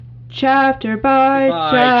chapter by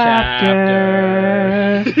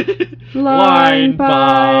chapter, line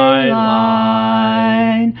by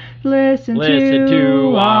line. Listen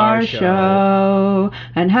to our show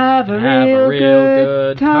and have a real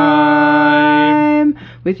good time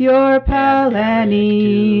with your pal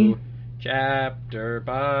Annie. Chapter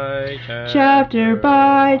by chapter. Chapter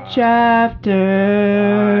by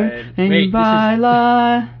chapter. And Wait, by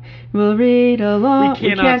line, we'll read along.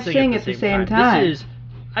 We can't sing at the same time. This is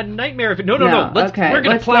a nightmare. No. We're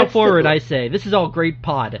going to plow forward, I say. This is all great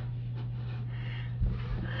pod.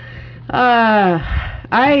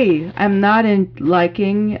 I am not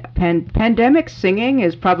liking pandemic singing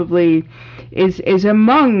is probably is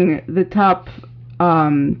among the top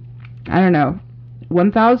I don't know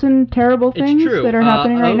 1,000 terrible things that are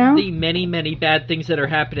happening right now. Of the many bad things that are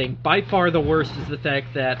happening, by far the worst is the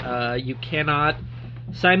fact that you cannot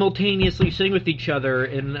simultaneously sing with each other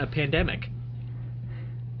in a pandemic.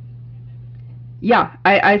 Yeah,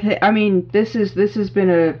 I mean this has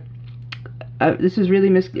been this has really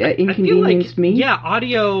inconvenienced me. Yeah,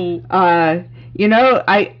 audio. I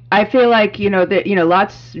feel like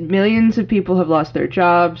that millions of people have lost their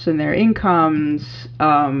jobs and their incomes.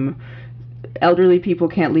 Elderly people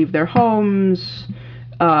can't leave their homes.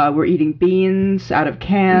 We're eating beans out of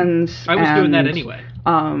cans. I was doing that anyway.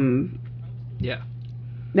 Yeah,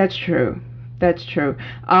 that's true.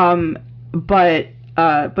 But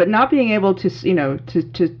not being able to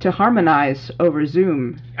to harmonize over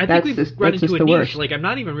Zoom. I think we've run into a niche. Worst. Like, I'm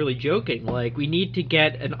not even really joking. Like, we need to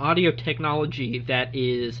get an audio technology that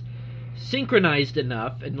is synchronized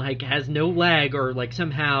enough and like has no lag or like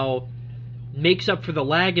somehow makes up for the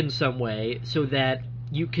lag in some way, so that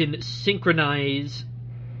you can synchronize,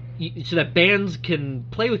 so that bands can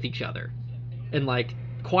play with each other, and like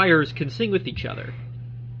choirs can sing with each other.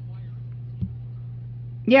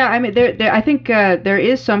 Yeah, I mean, I think there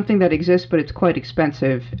is something that exists, but it's quite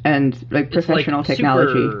expensive and like professional like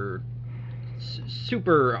technology.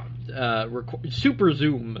 Super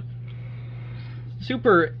Zoom.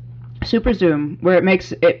 Super Zoom, where it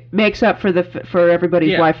makes up for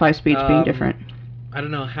everybody's Wi-Fi speeds being different. I don't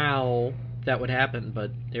know how that would happen, but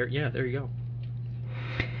there you go.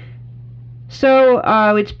 So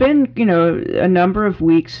it's been a number of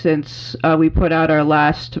weeks since we put out our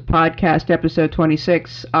last podcast, episode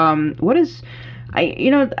 26. What is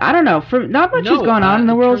I don't know. Not much has gone on in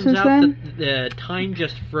the world since then. The time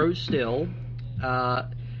just froze still,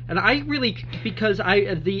 and I really because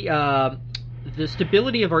the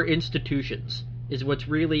stability of our institutions is what's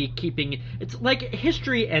really keeping. It's like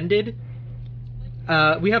history ended.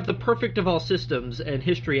 We have the perfect of all systems, and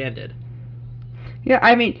history ended. Yeah,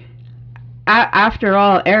 I mean, after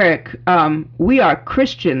all, Eric, we are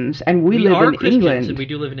Christians, and we live in England. And we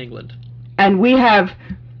do live in England. And we have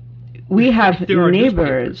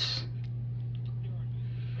neighbors.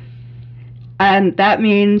 And that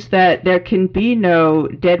means that there can be no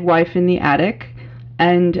dead wife in the attic,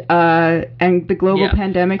 and the global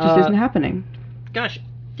pandemic just isn't happening. Gosh,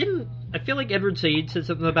 I feel like Edward Said said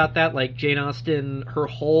something about that, like Jane Austen, her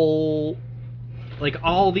whole, like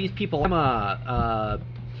all these people,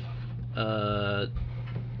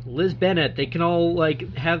 Liz Bennet, they can all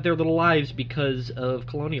like have their little lives because of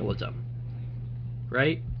colonialism,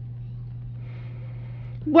 right?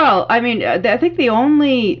 Well, I mean, I think the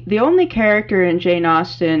only character in Jane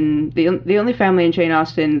Austen, the only family in Jane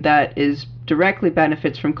Austen that is directly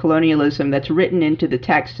benefits from colonialism that's written into the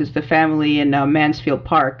text is the family in Mansfield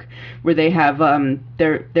Park, where they have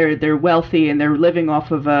they're wealthy and they're living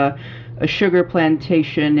off of a sugar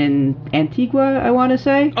plantation in Antigua, I want to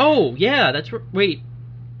say. Oh yeah, that's wait.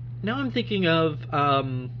 Now I'm thinking of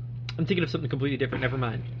something completely different. Never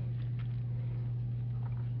mind.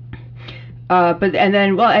 But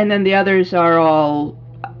then the others are all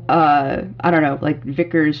I don't know, like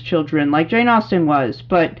Vickers children, like Jane Austen was.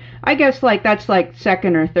 But I guess like that's like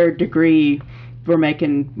second or third degree. We're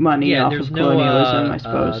making money off of colonialism, I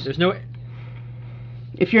suppose. There's no.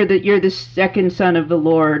 If you're the second son of the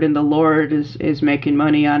Lord, and the Lord is making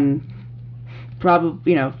money on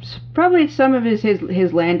probably some of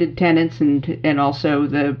his landed tenants and also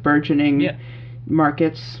the burgeoning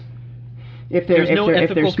markets. If they're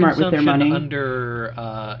smart with their money under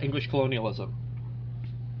English colonialism.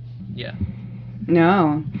 Yeah.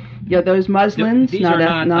 No. Yeah, those muslins these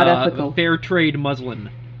not ethical. Fair trade muslin.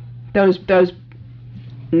 Those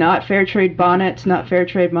not fair trade bonnets, not fair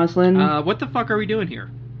trade muslin. What the fuck are we doing here?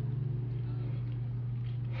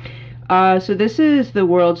 So this is the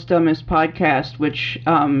world's dumbest podcast, which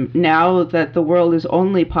now that the world is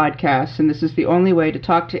only podcasts, and this is the only way to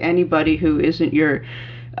talk to anybody who isn't your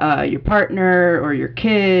partner or your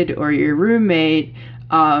kid or your roommate,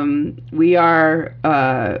 We are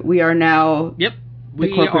now. Yep,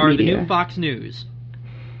 we are media. The new Fox News.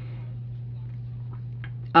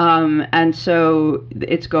 And so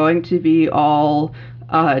it's going to be all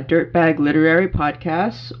dirtbag literary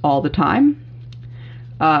podcasts all the time,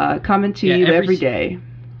 coming to you every day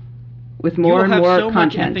with more and more content. You'll have so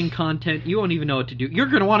much effing content, you won't even know what to do. You're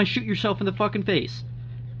going to want to shoot yourself in the fucking face.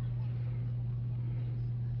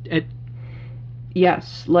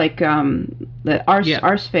 Yes, like the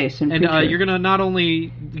arse face and you're gonna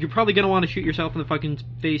you're probably gonna want to shoot yourself in the fucking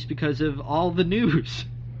face because of all the news.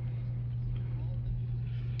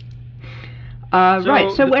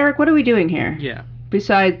 Right. So Eric, what are we doing here? Yeah.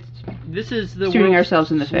 Besides, this is the shooting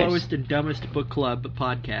ourselves in the slowest and dumbest book club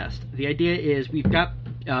podcast. The idea is we've got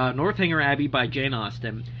Northanger Abbey by Jane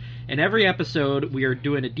Austen. In every episode, we are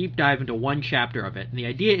doing a deep dive into one chapter of it. And the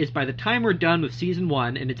idea is by the time we're done with season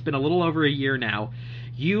 1, and it's been a little over a year now,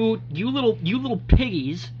 you little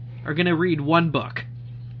piggies are going to read one book.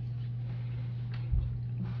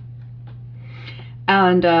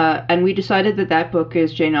 And we decided that book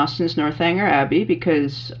is Jane Austen's Northanger Abbey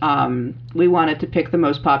because we wanted to pick the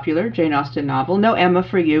most popular Jane Austen novel. No Emma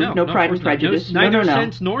for you. No Pride and Prejudice. Neither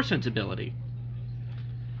Sense nor Sensibility.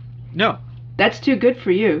 No. That's too good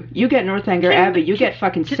for you. You get Northanger Abbey. You get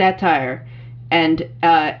fucking satire and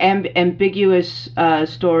ambiguous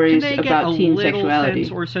stories about teen sexuality. Can they get a little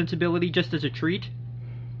sense or sensibility just as a treat?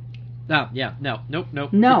 No. Nope. No.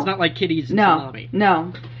 It's not like Kitty's and Salami.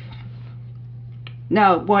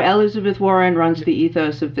 No, boy, Elizabeth Warren runs the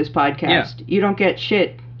ethos of this podcast. Yeah. You don't get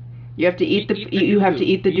shit. You have to you have to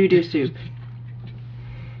eat the doo-doo soup.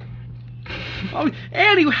 Oh,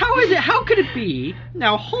 Annie, how could it be?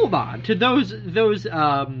 Now, hold on. To those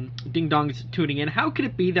ding-dongs tuning in, how could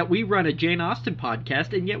it be that we run a Jane Austen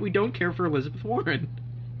podcast and yet we don't care for Elizabeth Warren?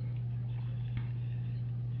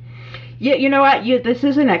 Yeah, you know what? This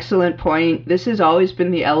is an excellent point. This has always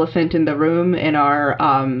been the elephant in the room in our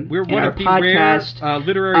we're one of the podcast. Rare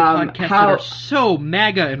literary podcasts that are so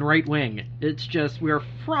MAGA and right wing. It's just we're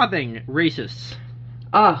frothing racists.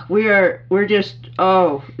 We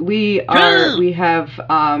have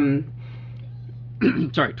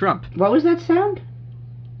sorry, Trump. What was that sound?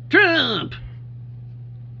 Trump.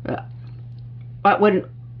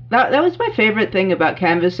 That was my favorite thing about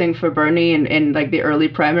canvassing for Bernie in like the early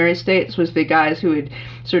primary states was the guys who would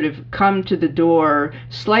sort of come to the door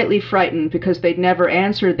slightly frightened because they'd never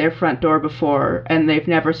answered their front door before and they've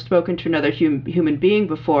never spoken to another human being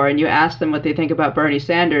before, and you ask them what they think about Bernie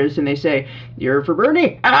Sanders and they say, "You're for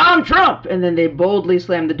Bernie? I'm Trump!" And then they boldly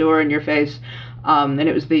slam the door in your face. And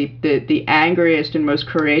it was the angriest and most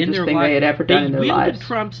courageous thing they had ever done in their lives. They wielded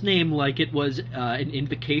Trump's name like it was an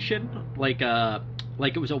invocation, like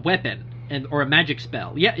it was a weapon or a magic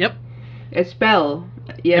spell. Yeah, yep. A spell.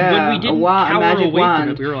 Yeah. And when we didn't cower away wand.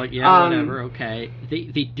 from it, we were like, yeah, whatever, okay.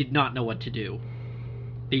 They did not know what to do.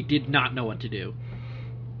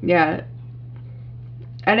 Yeah.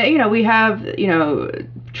 And we have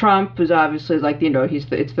Trump is obviously like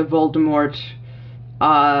it's the Voldemort.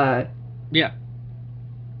 Yeah.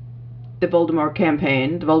 The Voldemort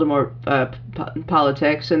campaign, the Voldemort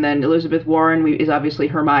politics, and then Elizabeth Warren is obviously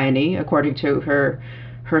Hermione, according to her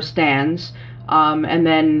stands. And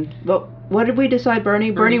then, what did we decide,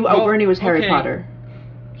 Bernie? Bernie was Harry Potter.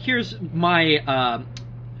 Here's my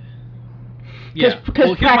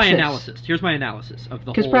here's my analysis. Here's my analysis of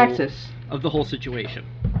the whole situation.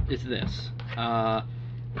 Is this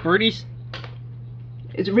Bernie's?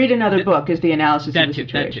 Read another book is the analysis of the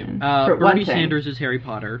situation. Bernie Sanders is Harry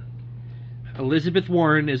Potter. Elizabeth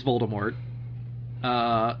Warren is Voldemort.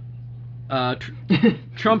 Donald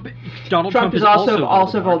Trump is also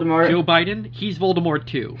Voldemort. Joe Biden, he's Voldemort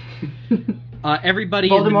too.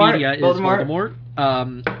 Everybody in the media is Voldemort.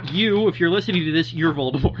 You, if you're listening to this, you're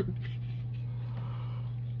Voldemort.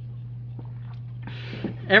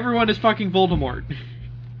 Everyone is fucking Voldemort.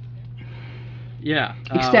 Yeah.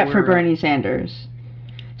 Except for Bernie Sanders.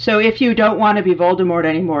 So if you don't want to be Voldemort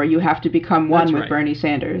anymore, you have to become one with Bernie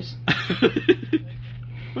Sanders.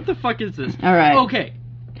 What the fuck is this? All right. Okay.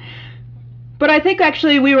 But I think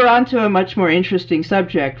actually we were onto a much more interesting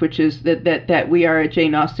subject, which is that we are a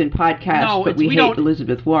Jane Austen podcast, but we hate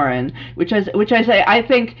Elizabeth Warren. Which I say I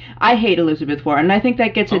think I hate Elizabeth Warren, and I think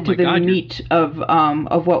that gets into the meat of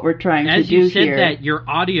what we're trying to do here. As you said that, your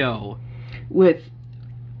audio with.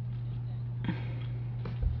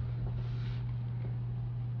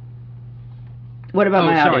 What about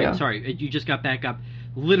my audio? Sorry, you just got back up.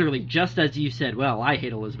 Literally, just as you said, well, I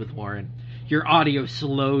hate Elizabeth Warren, your audio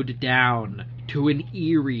slowed down to an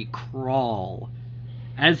eerie crawl.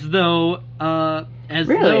 As though, the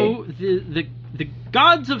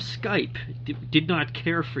gods of Skype did not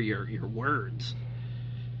care for your words.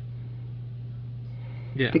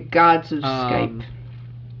 Yeah. The gods of Skype.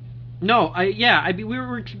 No, I mean, we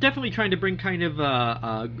were definitely trying to bring kind of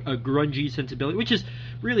a grungy sensibility, which is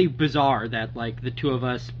really bizarre that, like, the two of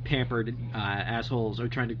us pampered assholes are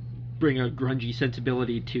trying to bring a grungy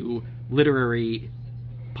sensibility to literary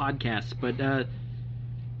podcasts, but,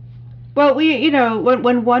 well,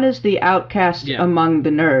 when one is the outcast among the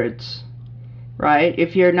nerds, right?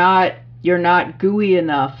 If you're not gooey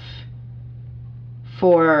enough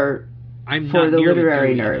for the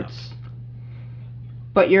literary nerds. Enough.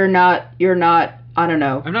 But you're not, I don't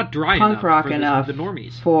know. I'm not dry punk rock enough for the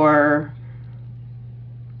normies.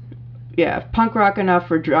 Punk rock enough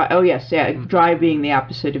for dry. Oh yes, dry being the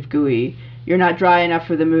opposite of gooey. You're not dry enough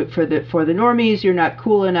for the normies. You're not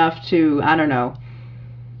cool enough to, I don't know,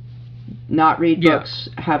 not read books,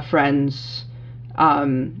 have friends,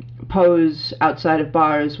 pose outside of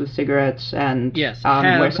bars with cigarettes, and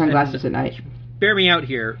wear sunglasses at night. Bear me out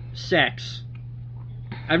here. Sex.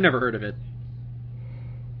 I've never heard of it.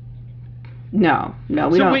 No,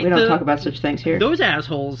 we don't talk about such things here. Those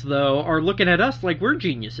assholes, though, are looking at us like we're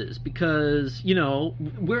geniuses because,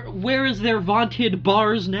 where is their vaunted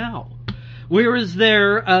bars now? Where is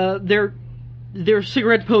their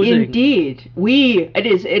cigarette posing? Indeed, it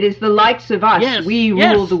is the likes of us. Yes, we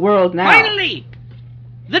rule the world now. Finally,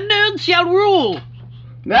 the nerds shall rule.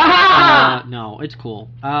 No, it's cool.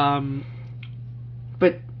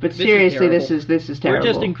 But seriously, this is terrible.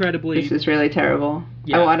 We're just incredibly. This is really terrible.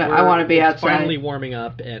 Yeah, I want to be outside. It's finally warming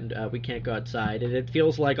up, and we can't go outside, and it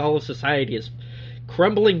feels like all of society is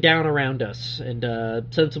crumbling down around us, and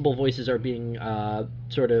sensible voices are being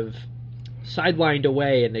sort of sidelined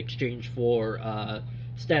away in exchange for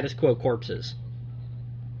status quo corpses.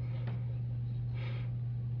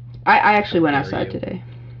 I actually went outside today.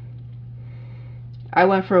 I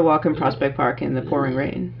went for a walk in Prospect Park in the pouring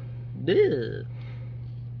rain. Ugh.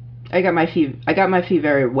 I got my feet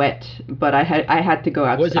very wet, but I had to go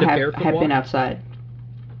outside. Was it a barefoot walk? I have been outside.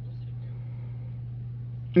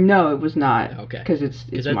 No, it was not. Okay. Because it's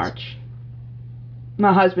March.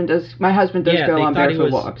 My husband does go on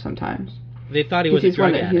barefoot walks sometimes. They thought he was a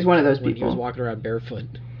drug addict. He's one of those people. He was walking around barefoot.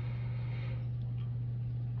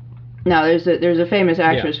 No, there's a famous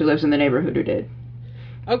actress who lives in the neighborhood who did.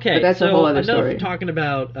 Okay, but that's a whole other story. Talking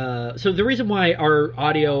about, so the reason why our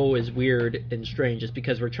audio is weird and strange is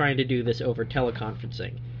because we're trying to do this over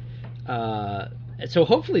teleconferencing. So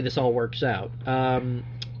hopefully this all works out.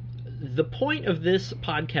 The point of this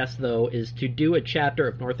podcast, though, is to do a chapter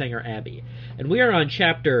of Northanger Abbey. And we are on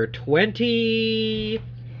chapter 27.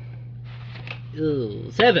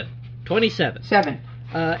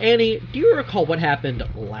 Annie, do you recall what happened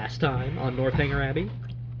last time on Northanger Abbey?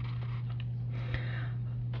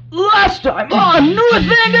 Last time on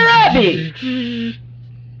Northanger Abbey!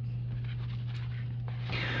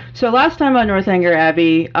 So last time on Northanger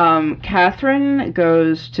Abbey, Catherine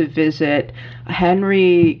goes to visit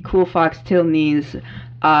Henry Cool Fox Tilney's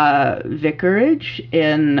vicarage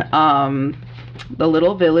in the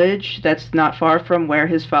little village that's not far from where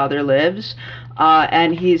his father lives.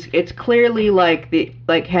 And it's clearly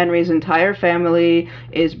like Henry's entire family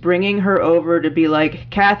is bringing her over to be like,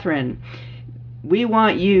 Catherine, we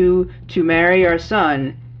want you to marry our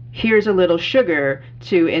son. Here's a little sugar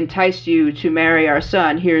to entice you to marry our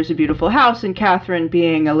son. Here's a beautiful house. And Catherine,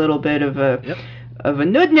 being a little bit of a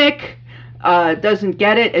nudnik, doesn't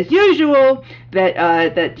get it as usual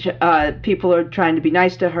that people are trying to be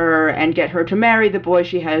nice to her and get her to marry the boy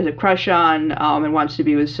she has a crush on and wants to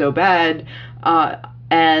be with so bad.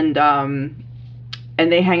 And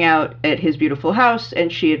they hang out at his beautiful house,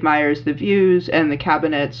 and she admires the views and the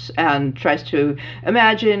cabinets and tries to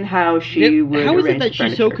imagine how she would arrange How is it that she's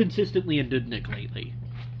furniture. So consistently a nudnik lately?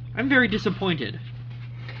 I'm very disappointed.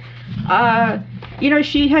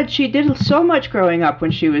 She did so much growing up when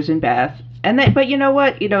she was in Bath. But you know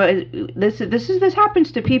what? This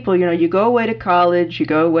happens to people. You go away to college, you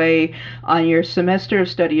go away on your semester of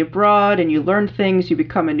study abroad, and you learn things. You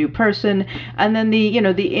become a new person, and then the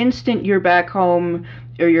instant you're back home,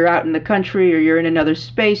 or you're out in the country, or you're in another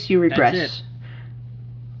space, you regress. That's it.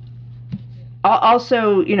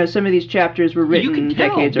 Also, some of these chapters were written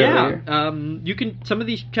decades earlier. Some of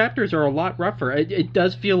these chapters are a lot rougher. It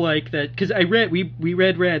does feel like that, because we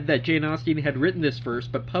read that Jane Austen had written this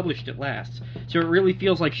first, but published it last. So it really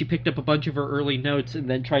feels like she picked up a bunch of her early notes and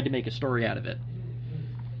then tried to make a story out of it.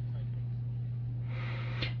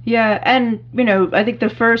 Yeah, and I think the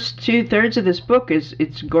first 2/3 of this book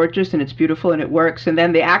it's gorgeous and it's beautiful and it works, and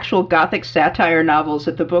then the actual Gothic satire novels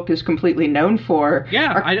that the book is completely known for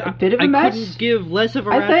are a bit of a mess. I couldn't give less of a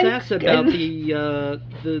rat's ass about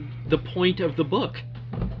the point of the book.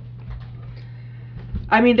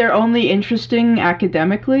 I mean, they're only interesting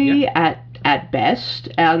academically at best,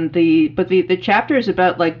 and the chapters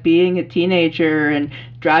about like being a teenager and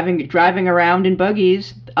driving around in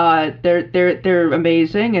buggies, they're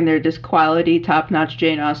amazing, and they're just quality, top-notch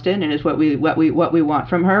Jane Austen, and is what we want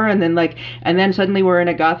from her. And then suddenly we're in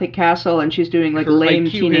a Gothic castle, and she's doing like her lame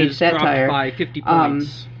IQ teenage has satire dropped by 50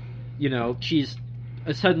 points. She's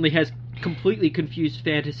suddenly has completely confused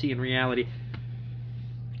fantasy and reality.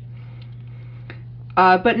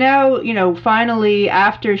 But now, finally,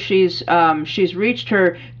 after she's reached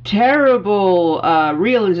her terrible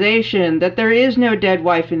realization that there is no dead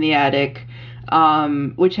wife in the attic,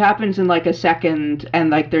 which happens in like a second, and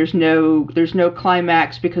like there's no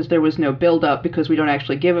climax because there was no build up because we don't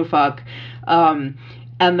actually give a fuck.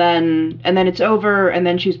 And then it's over, and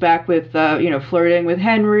then she's back with flirting with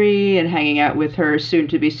Henry and hanging out with her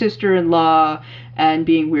soon-to-be sister-in-law and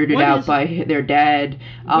being weirded out by their dad,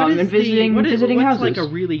 and visiting houses. What's like a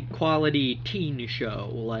really quality teen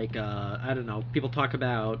show? Like I don't know. People talk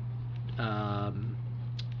about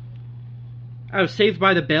Saved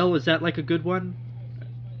by the Bell. Is that like a good one?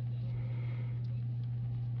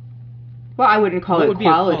 Well, I wouldn't call it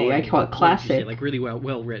quality. I'd call it classic. Like really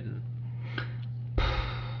well written.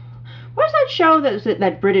 What's that show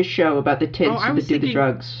that British show about the tits that do the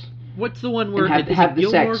drugs? What's the one where have the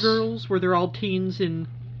Gilmore sex. Girls, where they're all teens in?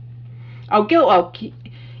 But Gilmore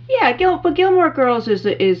Girls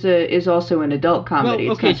is also an adult comedy.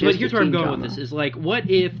 Well, okay, so here's where I'm going with this: is like, what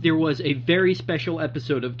if there was a very special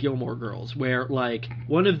episode of Gilmore Girls where, like,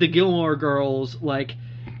 one of the Gilmore Girls, like,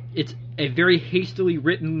 it's a very hastily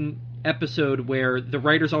written episode where the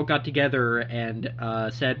writers all got together and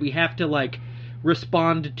said, we have to like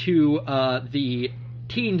respond to the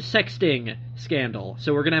teen sexting scandal.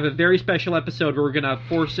 So we're going to have a very special episode where we're going to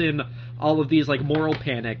force in all of these like moral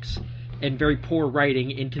panics and very poor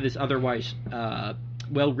writing into this otherwise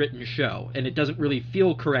well-written show. And it doesn't really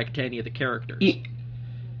feel correct to any of the characters.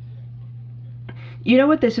 You know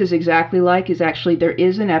what this is exactly like? Is actually there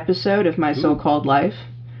is an episode of My So-Called Life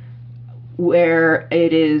where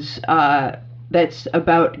it is that's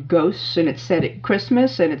about ghosts, and it's set at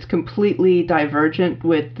Christmas, and it's completely divergent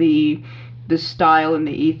with the style and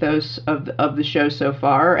the ethos of the show so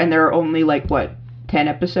far. And there are only like 10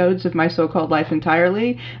 episodes of My So-Called Life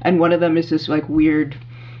entirely, and one of them is this like weird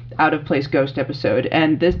out of place ghost episode,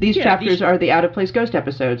 and these chapters are the out of place ghost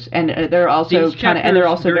episodes, and they're also very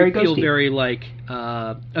ghosty. Feel very like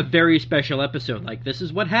a very special episode. Like, this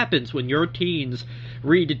is what happens when your teens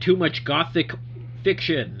read too much Gothic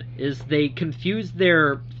fiction: is they confuse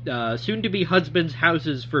their soon-to-be husbands'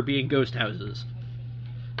 houses for being ghost houses.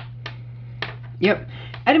 Yep.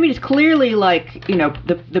 And I mean, it's clearly like,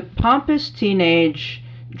 the pompous teenage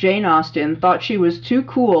Jane Austen thought she was too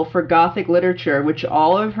cool for Gothic literature, which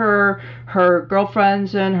all of her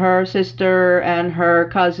girlfriends and her sister and her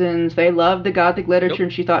cousins, they loved the Gothic literature,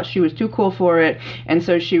 and she thought she was too cool for it. And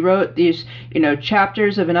so she wrote these,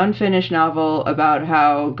 chapters of an unfinished novel about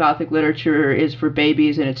how Gothic literature is for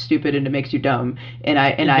babies and it's stupid and it makes you dumb, and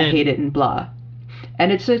I hate it and blah.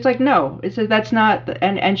 And it's like, no, that's not,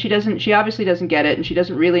 and she obviously doesn't get it, and she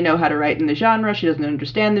doesn't really know how to write in the genre, she doesn't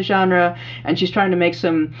understand the genre, and she's trying to make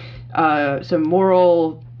some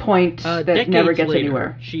moral point that never gets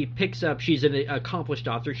anywhere. She picks up, she's an accomplished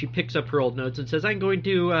author, she picks up her old notes and says, I'm going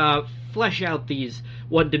to flesh out these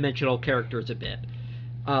one-dimensional characters a bit.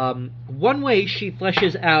 One way she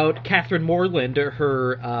fleshes out Catherine Morland,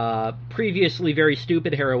 her previously very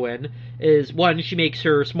stupid heroine, is, one, she makes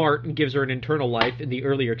her smart and gives her an internal life in the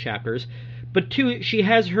earlier chapters, but two, she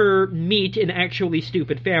has her meet an actually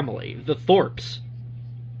stupid family, the Thorpes.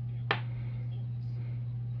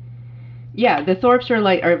 Yeah, the Thorpes are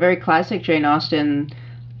a very classic Jane Austen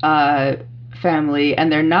family,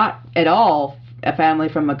 and they're not at all a family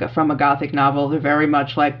from a Gothic novel. They're very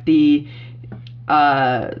much like the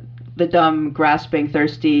dumb, grasping,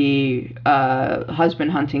 thirsty,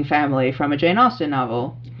 husband-hunting family from a Jane Austen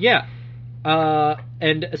novel. Yeah.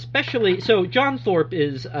 And especially, so John Thorpe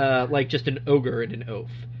is like just an ogre and an oaf.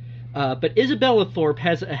 But Isabella Thorpe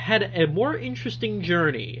has had a more interesting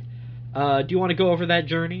journey. Do you want to go over that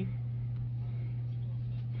journey?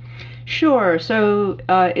 Sure. So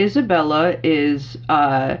Isabella is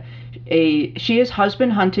she is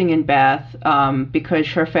husband hunting in Bath because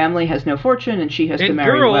her family has no fortune and she has to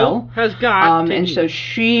marry well. Has got and so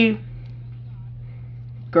she.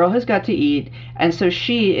 Girl has got to eat. And so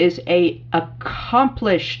she is a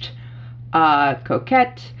accomplished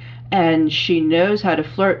coquette, and she knows how to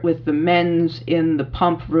flirt with the men's in the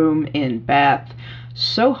pump room in Bath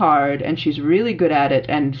so hard, and she's really good at it,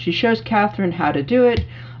 and she shows Catherine how to do it.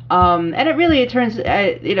 And it turns, but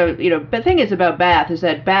the thing is about Bath is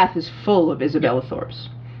that Bath is full of Isabella Thorpes.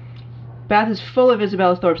 Bath is full of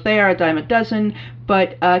Isabella Thorpes. They are a dime a dozen,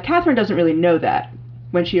 but Catherine doesn't really know that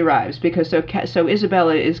when she arrives, because so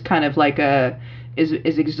Isabella is kind of like is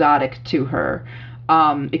exotic to her,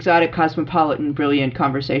 exotic, cosmopolitan, brilliant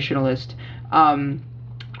conversationalist.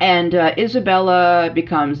 And Isabella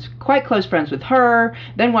becomes quite close friends with her,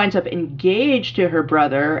 then winds up engaged to her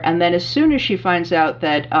brother, and then as soon as she finds out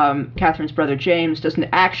that Catherine's brother James doesn't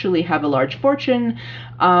actually have a large fortune,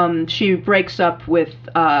 she breaks up with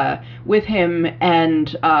him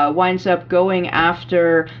and winds up going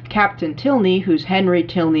after Captain Tilney, who's Henry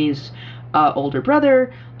Tilney's older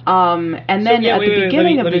brother. And then at the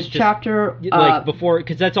beginning of this chapter, before,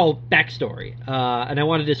 because that's all backstory, and I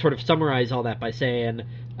wanted to sort of summarize all that by saying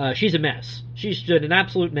she's a mess. She's been an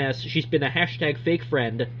absolute mess. She's been a #fake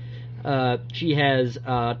friend. She has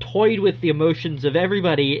toyed with the emotions of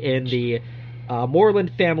everybody in the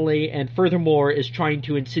Moreland family, and furthermore is trying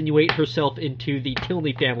to insinuate herself into the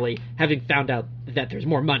Tilney family, having found out that there's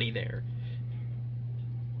more money there.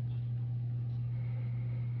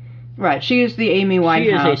 Right, she is the Amy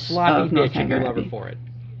Winehouse. She is a sloppy bitch, and we love her for it.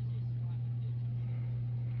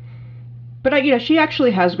 But she actually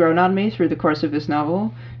has grown on me through the course of this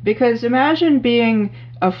novel, because imagine being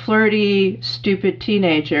a flirty, stupid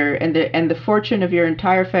teenager and the fortune of your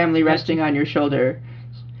entire family resting on your shoulder.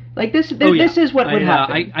 Like this is what would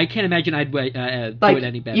happen. I can't imagine I'd do it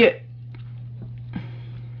any better.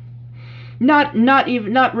 Not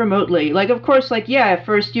remotely. Like, of course,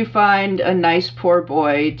 first you find a nice poor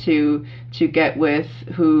boy to get with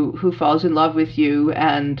who falls in love with you,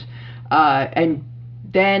 and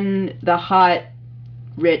then the hot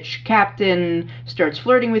rich captain starts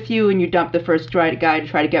flirting with you, and you dump the first guy to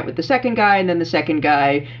try to get with the second guy, and then the second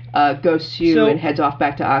guy ghosts you and heads off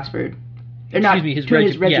back to Oxford.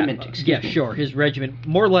 His regiment. His regiment.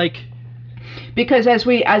 More like. Because as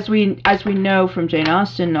we know from Jane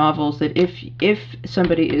Austen novels, that if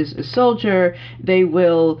somebody is a soldier, they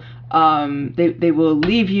will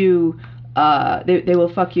leave you, they will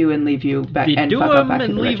fuck you and leave you back and fuck off back to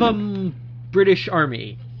the leave regiment. British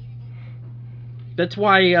Army. That's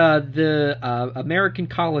why the American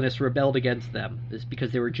colonists rebelled against them, is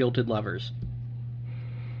because they were jilted lovers.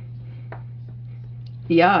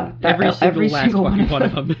 Yeah, every single one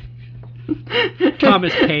of them.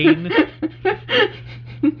 Thomas Paine.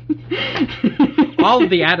 All of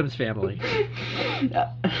the Addams Family.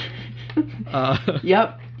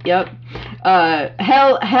 Yep.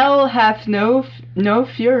 Hell hath no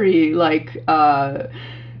fury like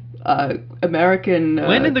American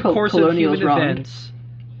when in the course of human wronged. events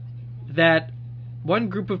that one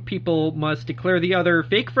group of people must declare the other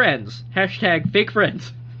fake friends. #fake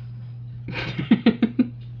friends.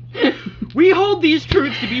 We hold these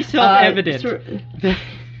truths to be self-evident.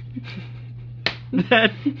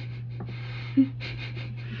 That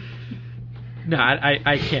no,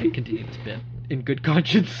 I can't continue this bit in good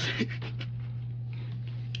conscience.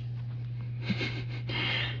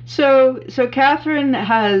 So Catherine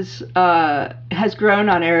has grown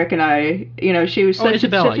on Eric and I. She was such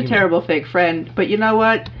a terrible fake friend. But you know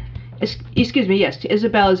what? Excuse me. Yes,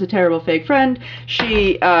 Isabella's a terrible fake friend.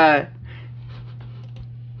 She.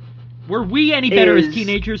 Were we any better as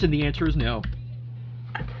teenagers? And the answer is no.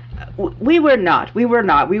 We were not. We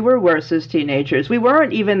were worse as teenagers. We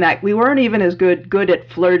weren't even as good at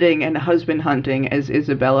flirting and husband hunting as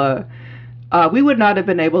Isabella. We would not have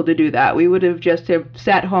been able to do that. We would have just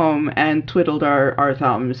sat home and twiddled our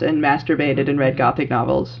thumbs and masturbated and read Gothic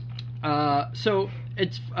novels. So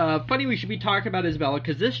it's funny we should be talking about Isabella,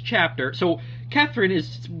 because this chapter... So Catherine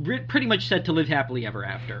is pretty much said to live happily ever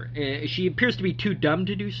after. She appears to be too dumb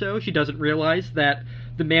to do so. She doesn't realize that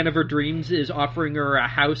the man of her dreams is offering her a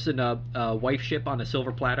house and a wife ship on a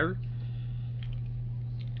silver platter.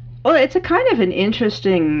 Well, it's a kind of an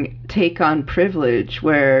interesting take on privilege,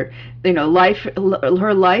 where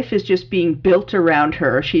her life is just being built around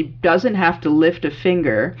her. She doesn't have to lift a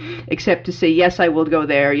finger except to say, yes, I will go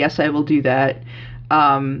there. Yes, I will do that.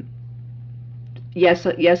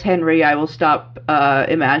 Yes, Henry, I will stop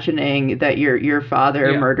imagining that your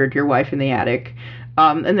father murdered your wife in the attic.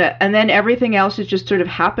 And then everything else is just sort of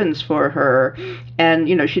happens for her, and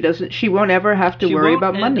she won't ever have to worry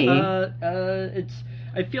about money.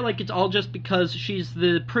 I feel like it's all just because she's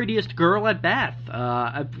the prettiest girl at Bath.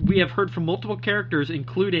 We have heard from multiple characters,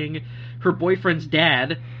 including her boyfriend's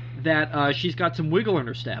dad, that she's got some wiggle in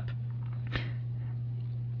her step.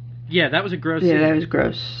 Yeah, that was a gross scene. Yeah, that was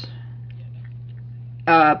gross.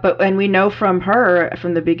 And we know from her,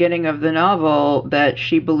 from the beginning of the novel, that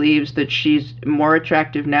she believes that she's more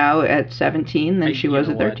attractive now at 17 than she was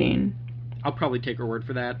at 13. I'll probably take her word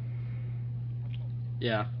for that.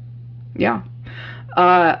 Yeah. Yeah.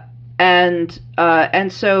 And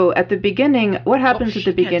so at the beginning, what happens at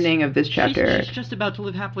the beginning of this chapter? She's just about to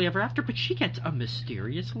live happily ever after, but she gets a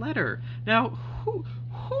mysterious letter. Now,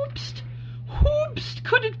 whoopst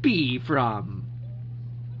could it be from?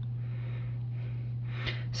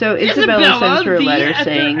 So Isabella sends her a letter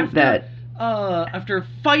saying that after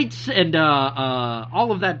fights and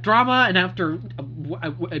all of that drama, and after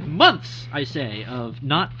months, I say, of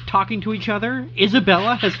not talking to each other,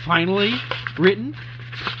 Isabella has finally written.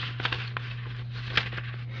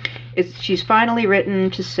 She's finally written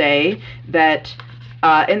to say that,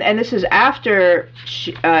 and this is after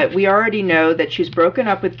we already know that she's broken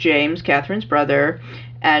up with James, Catherine's brother,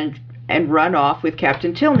 and run off with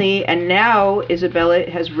Captain Tilney, and now Isabella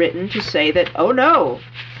has written to say that, oh no,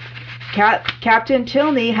 Captain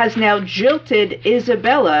Tilney has now jilted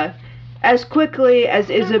Isabella as quickly as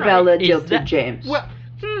Isabella jilted James. Well,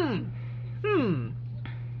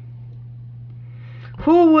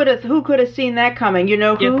 Who could have seen that coming? You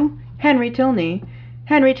know who? Yep. Henry Tilney.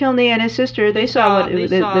 Henry Tilney and his sister, they saw that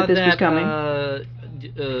this was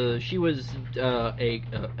coming. She was a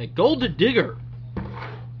gold digger.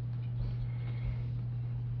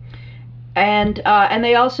 And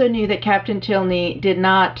they also knew that Captain Tilney did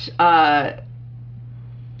not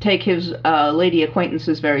take his lady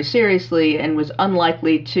acquaintances very seriously, and was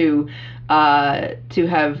unlikely to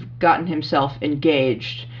have gotten himself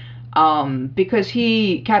engaged, because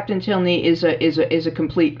Captain Tilney is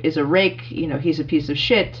a rake. You know, he's a piece of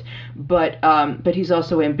shit, but he's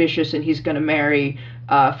also ambitious, and he's going to marry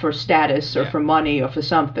for status or for money or for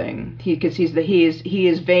something. He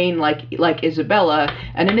is vain like Isabella,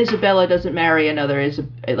 and then Isabella doesn't marry another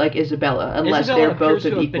like Isabella unless they're both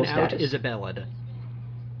of equal status. Isabella.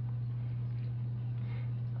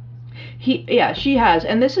 She has,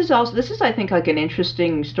 and this is I think like an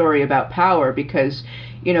interesting story about power, because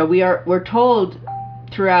you know we're told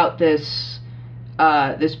throughout this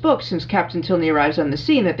book, since Captain Tilney arrives on the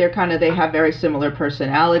scene, that they have very similar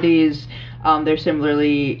personalities. They're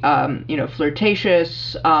similarly,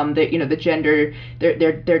 flirtatious. The gender,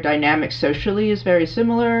 their dynamic socially is very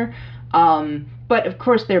similar. But of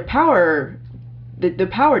course, their power, the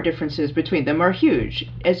power differences between them are huge.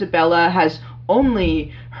 Isabella has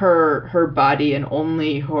only her body and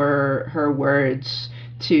only her words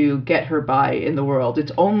to get her by in the world.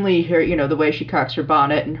 It's only her, the way she cocks her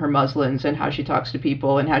bonnet and her muslins and how she talks to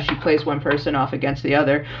people and how she plays one person off against the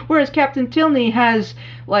other. Whereas Captain Tilney has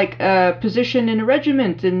like a position in a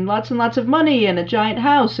regiment and lots of money and a giant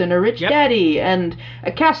house and a rich daddy and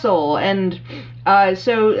a castle, and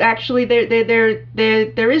so actually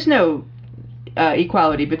there is no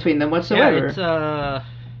equality between them whatsoever.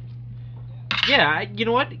 You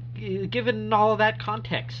know what? Given all of that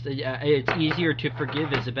context, it's easier to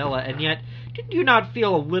forgive Isabella, and yet, did you not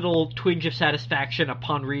feel a little twinge of satisfaction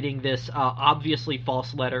upon reading this obviously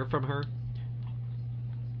false letter from her?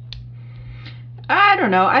 I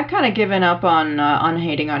don't know. I've kind of given up on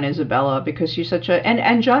hating on Isabella, because she's such a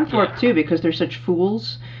and John Thorpe too, because they're such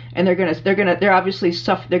fools, and they're obviously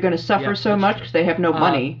gonna suffer so much because they have no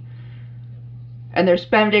money. And they're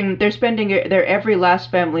spending their every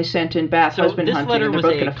last family cent in Bath husband hunting, and they're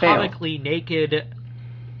both going to fail. Comically naked.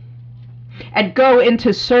 And go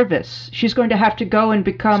into service. She's going to have to go and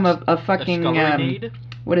become a fucking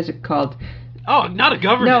what is it called? Oh, not a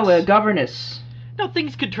governess. No, a governess. No,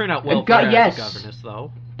 things could turn out well for her as a governess,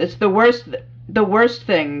 though. It's the worst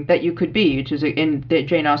thing that you could be, which is in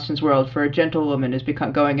Jane Austen's world, for a gentlewoman is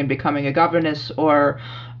going and becoming a governess, or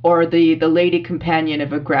the lady companion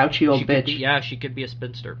of a grouchy old bitch. She could be a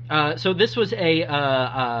spinster. So this was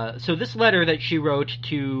so this letter that she wrote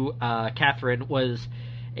to Catherine was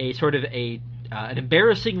a sort of an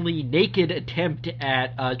embarrassingly naked attempt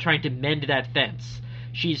at trying to mend that fence.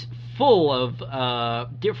 She's full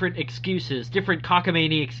of different excuses, different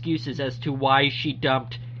cockamamie excuses as to why she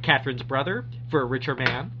dumped Catherine's brother for a richer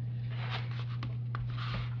man.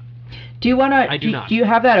 Do you want to? I do not. Do you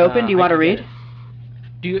have that open? Do you want to read?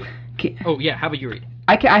 Do you? Oh yeah. How about you read?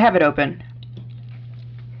 I have it open.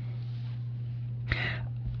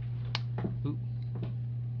 Ooh.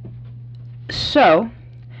 So,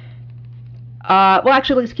 well,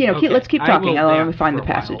 actually, let's keep talking. Let me find the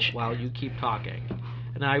passage. While you keep talking,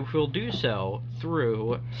 and I will do so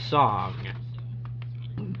through song.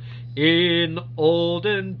 In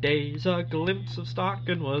olden days, a glimpse of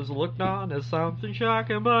stocking was looked on as something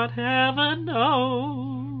shocking, but heaven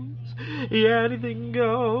knows anything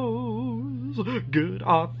goes. Good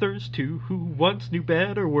authors, too, who once knew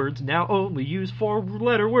better words, now only use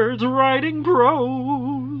four-letter words, writing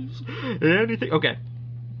prose. Anything... Okay.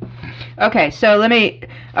 Okay, so all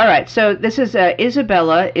right, so this is,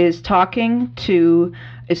 Isabella is writing to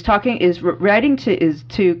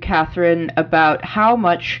Catherine about how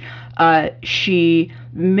much she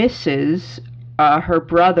misses her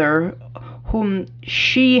brother, whom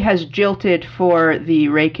she has jilted for the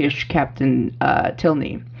rakish Captain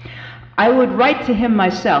Tilney. I would write to him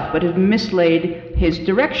myself, but have mislaid his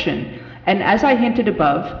direction, and as I hinted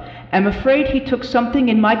above, am afraid he took something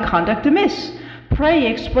in my conduct amiss. Pray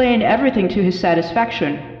explain everything to his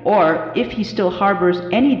satisfaction, or, if he still harbours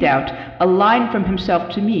any doubt, a line from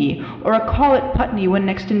himself to me, or a call at Putney when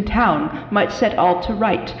next in town, might set all to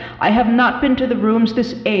right. I have not been to the rooms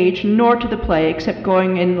this age, nor to the play, except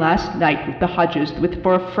going in last night with the Hodges,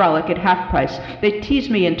 for a frolic at half price. They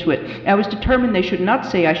teased me into it. I was determined they should not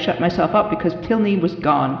say I shut myself up because Tilney was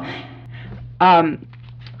gone.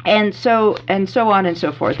 And so on and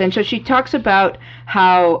so forth. And so she talks about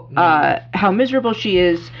how miserable she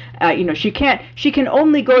is. She can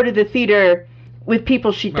only go to the theater with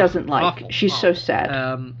people she doesn't like. Awful. She's so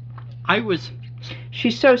sad.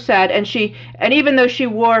 She's so sad, and even though she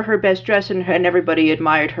wore her best dress and everybody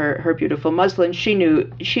admired her beautiful muslin, she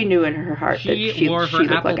knew in her heart that she wore her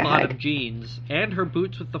looked apple like a bottom hag. jeans and her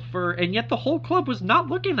boots with the fur, and yet the whole club was not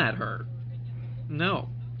looking at her. No.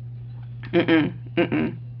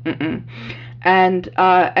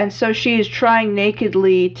 And so she is trying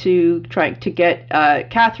nakedly to get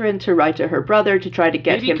Catherine to write to her brother to try to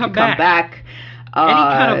get him to come back. Any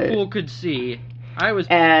kind of fool could see. You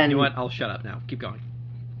know what? I'll shut up now. Keep going.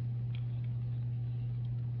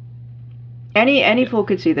 Any fool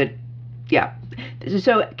could see that. Yeah.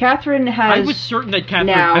 So Catherine has. I was certain that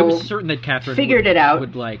Catherine figured it out.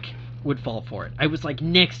 Would fall for it. I was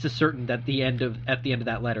next to certain that at the end of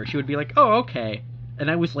that letter she would be like, "Oh, okay." And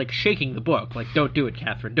I was shaking the book, "Don't do it,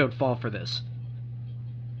 Catherine. Don't fall for this."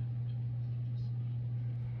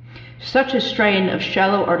 Such a strain of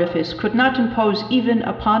shallow artifice could not impose even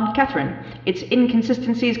upon Catherine. Its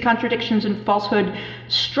inconsistencies, contradictions, and falsehood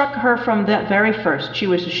struck her from the very first. She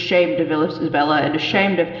was ashamed of Isabella and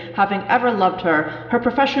ashamed of having ever loved her. Her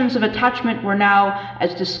professions of attachment were now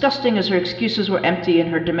as disgusting as her excuses were empty and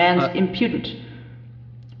her demands impudent.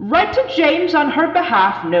 Write to James on her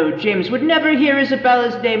behalf? No, James would never hear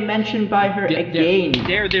Isabella's name mentioned by her again.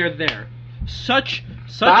 There. Such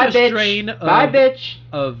Bye, a bitch. strain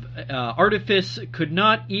of artifice could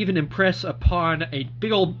not even impress upon a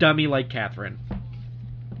big old dummy like Catherine.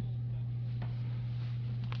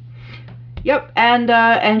 Yep,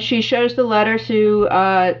 and she shows the letter to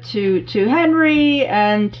Henry,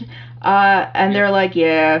 and they're like,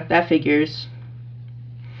 yeah, that figures.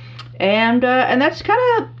 And that's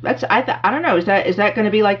I don't know, is that going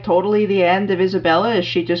to be totally the end of Isabella? Is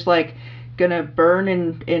she just gonna burn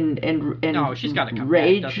in no, she's got to come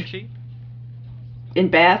rage back, doesn't she? In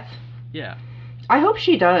Bath? Yeah. I hope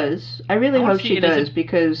she does. I really hope she does,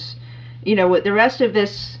 because what the rest of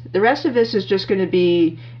this is just going to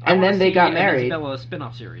be, and then they got married. Isabella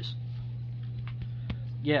spin-off series.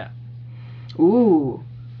 Yeah. Ooh.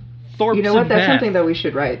 Thorpe's you know what? That's Bath. something that we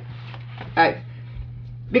should write.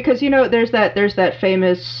 Because there's that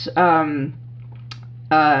famous Jane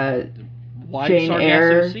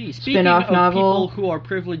Eyre spin-off novel. People who are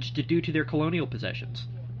privileged due to their colonial possessions.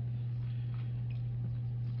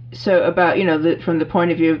 So about from the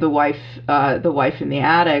point of view of the wife in the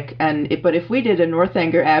attic, but if we did a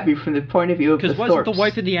Northanger Abbey from the point of view of the Thorpes, because wasn't the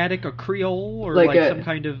wife in the attic a Creole or some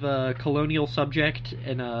kind of colonial subject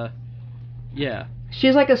in a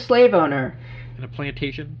she's like a slave owner in a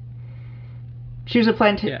plantation. She was a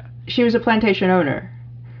She was a plantation owner,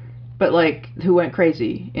 but who went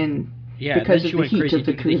crazy because of the heat of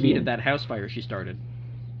the Caribbean. The heat of that house fire she started.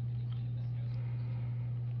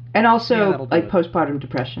 And also, postpartum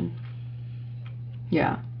depression.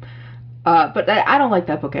 Yeah. But I don't like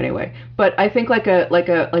that book anyway. But I think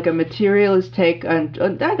a materialist take on,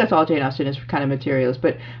 I guess all Jane Austen is kind of materialist,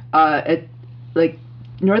 but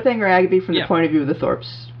Northanger Abbey from the point of view of the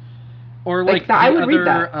Thorpes. Or I would read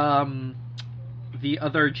that. The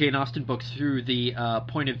other Jane Austen books through the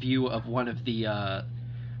point of view of one of the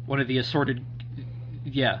assorted,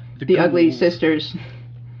 the Ugly Sisters.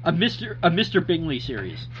 A Mr. Bingley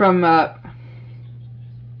series. From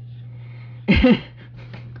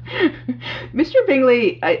Mr.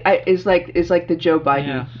 Bingley is like the Joe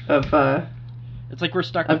Biden of. It's like we're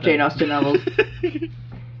stuck of with Jane Austen novels.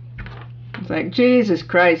 It's like, Jesus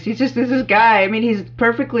Christ, he's just this guy. I mean, he's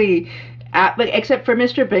perfectly, except for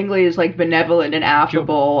Mr. Bingley is like benevolent and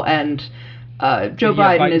affable, and Joe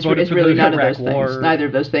Biden is really none of those things. Neither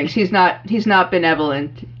of those things. He's not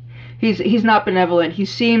benevolent. He's not benevolent. He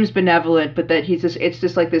seems benevolent, but that it's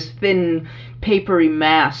just like this thin, papery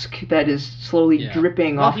mask that is slowly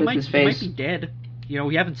dripping off of his face. He might be dead.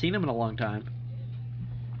 We haven't seen him in a long time.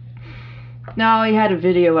 No, he had a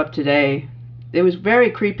video up today. It was very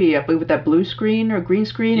creepy up with that blue screen or green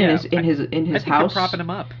screen in his house. They're propping him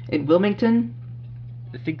up in Wilmington.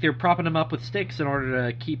 I think they're propping him up with sticks in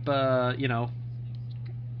order to keep, Yeah.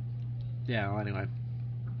 Well, anyway.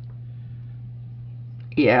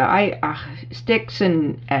 Yeah, sticks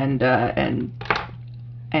and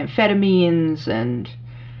amphetamines and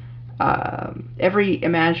every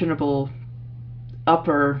imaginable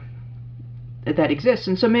upper that exists,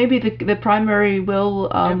 and so maybe the primary will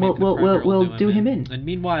do him in. And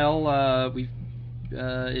meanwhile,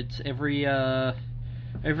 it's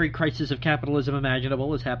every crisis of capitalism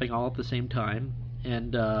imaginable is happening all at the same time,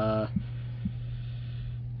 and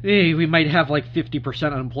we might have like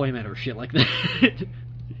 50% unemployment or shit like that.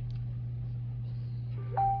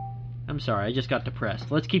 I'm sorry, I just got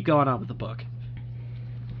depressed. Let's keep going on with the book.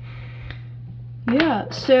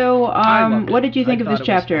 Yeah. So, what did you think of this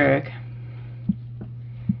chapter, Eric?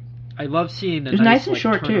 I love seeing the nice and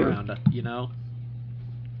short turnaround, too.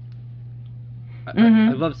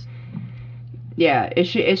 I love. Yeah,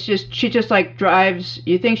 it's just she just like drives.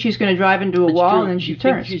 You think she's going to drive into a wall, and then she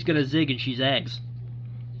turns. She's going to zig, and she zags.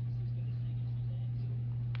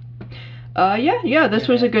 This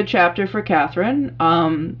was a good chapter for Catherine.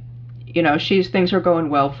 Things are going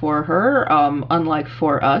well for her, unlike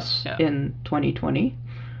for us in 2020.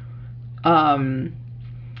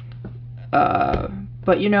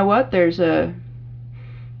 But you know what? There is a.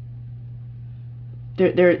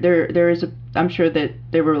 I'm sure that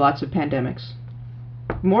there were lots of pandemics,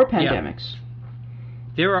 more pandemics.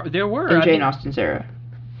 Yeah. There were in Jane Austen's era,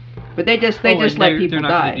 but they just let people die. They're not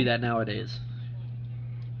going to do that nowadays.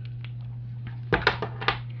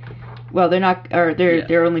 Well, they're not, or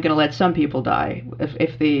they're only going to let some people die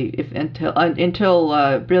until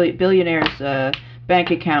billionaires'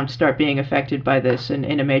 bank accounts start being affected by this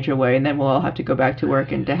in a major way, and then we'll all have to go back to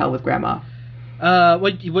work and to hell with grandma.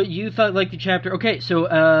 What you thought like the chapter? Okay,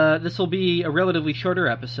 so this will be a relatively shorter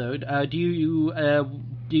episode. Do you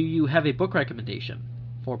have a book recommendation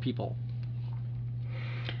for people?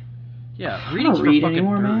 Yeah, reading's for fucking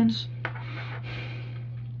anymore, nerds. Man.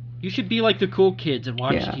 You should be like the cool kids and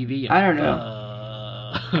watch TV. And I don't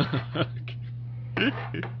know.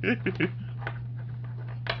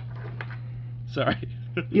 Sorry.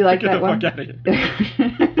 You like that one? Get the fuck out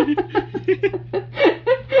of here.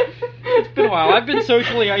 It's been a while. I've been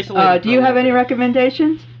socially isolated. Do you have any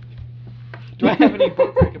recommendations? Do I have any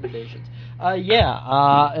book recommendations?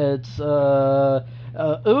 It's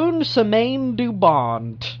Une Semaine du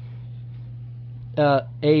Bon.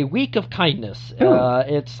 A Week of Kindness.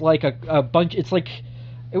 It's like a bunch. It's like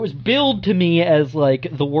it was billed to me as like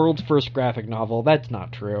the world's first graphic novel. That's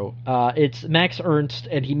not true. It's Max Ernst,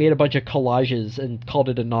 and he made a bunch of collages and called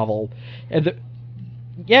it a novel. And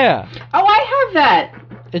yeah. Oh, I have that.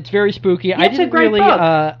 It's very spooky. Yeah, it's a great book.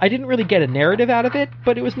 I didn't really get a narrative out of it,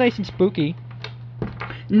 but it was nice and spooky.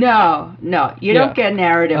 No, you don't get a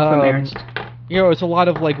narrative from Ernst. It's a lot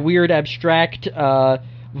of like weird, abstract.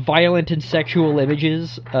 Violent and sexual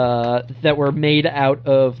images that were made out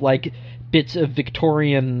of like bits of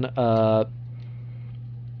Victorian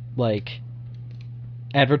like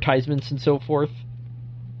advertisements and so forth,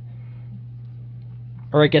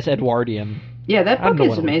 or I guess Edwardian. Yeah, that book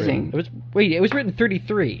is amazing. It was written in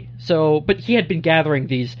 1933. So, but he had been gathering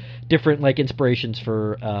these different like inspirations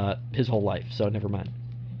for his whole life. So never mind.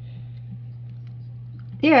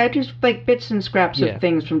 Yeah, just like bits and scraps of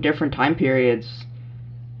things from different time periods.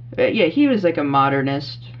 He was like a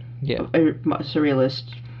modernist, a surrealist.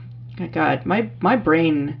 God, my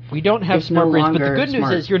brain. We don't have smart brains, but the good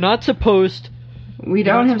news is you're not supposed. We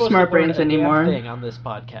don't have smart brains anymore. Thing on this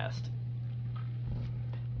podcast.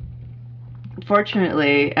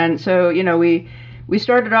 Fortunately, and so we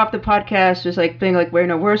started off the podcast just like being like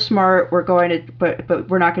we're smart, we're going to, but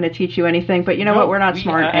we're not going to teach you anything. But what? We're not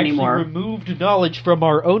smart anymore. We removed knowledge from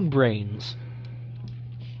our own brains.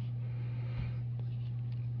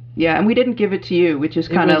 Yeah, and we didn't give it to you, which is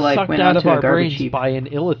kind of like went out of our brains heap. By an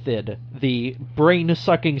illithid, the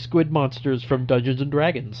brain-sucking squid monsters from Dungeons and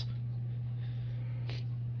Dragons.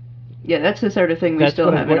 Yeah, that's the sort of thing we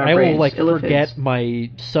still have in our brains. I will, like, forget my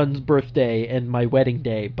son's birthday and my wedding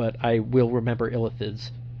day, but I will remember illithids.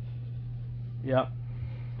 Yeah.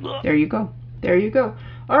 There you go. There you go.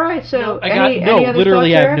 All right, so no, any other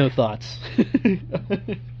literally thoughts, I have no thoughts.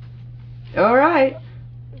 All right.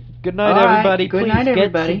 Good night, everybody. Good Please night,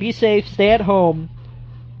 everybody. be safe, stay at home,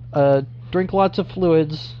 drink lots of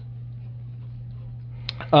fluids.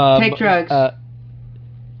 Take drugs.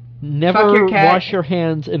 Never wash your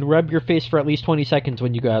hands and rub your face for at least 20 seconds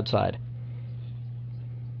when you go outside.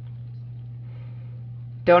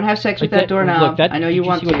 Don't have sex with that doorknob. Look, I know you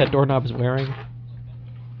want to. to. See what that doorknob is wearing?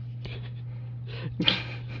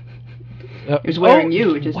 It was wearing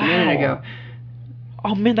you just a minute ago.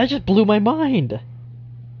 Oh man, that just blew my mind.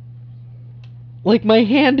 Like, my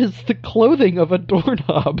hand is the clothing of a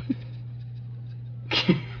doorknob.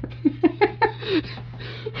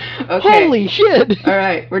 Okay. Holy shit!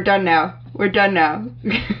 Alright, we're done now. We're done now.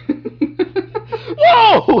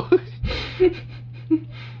 Whoa!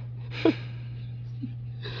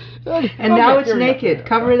 And now it's naked.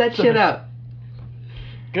 Cover that shit up.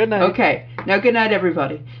 Good night. Okay. Now good night,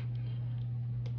 everybody.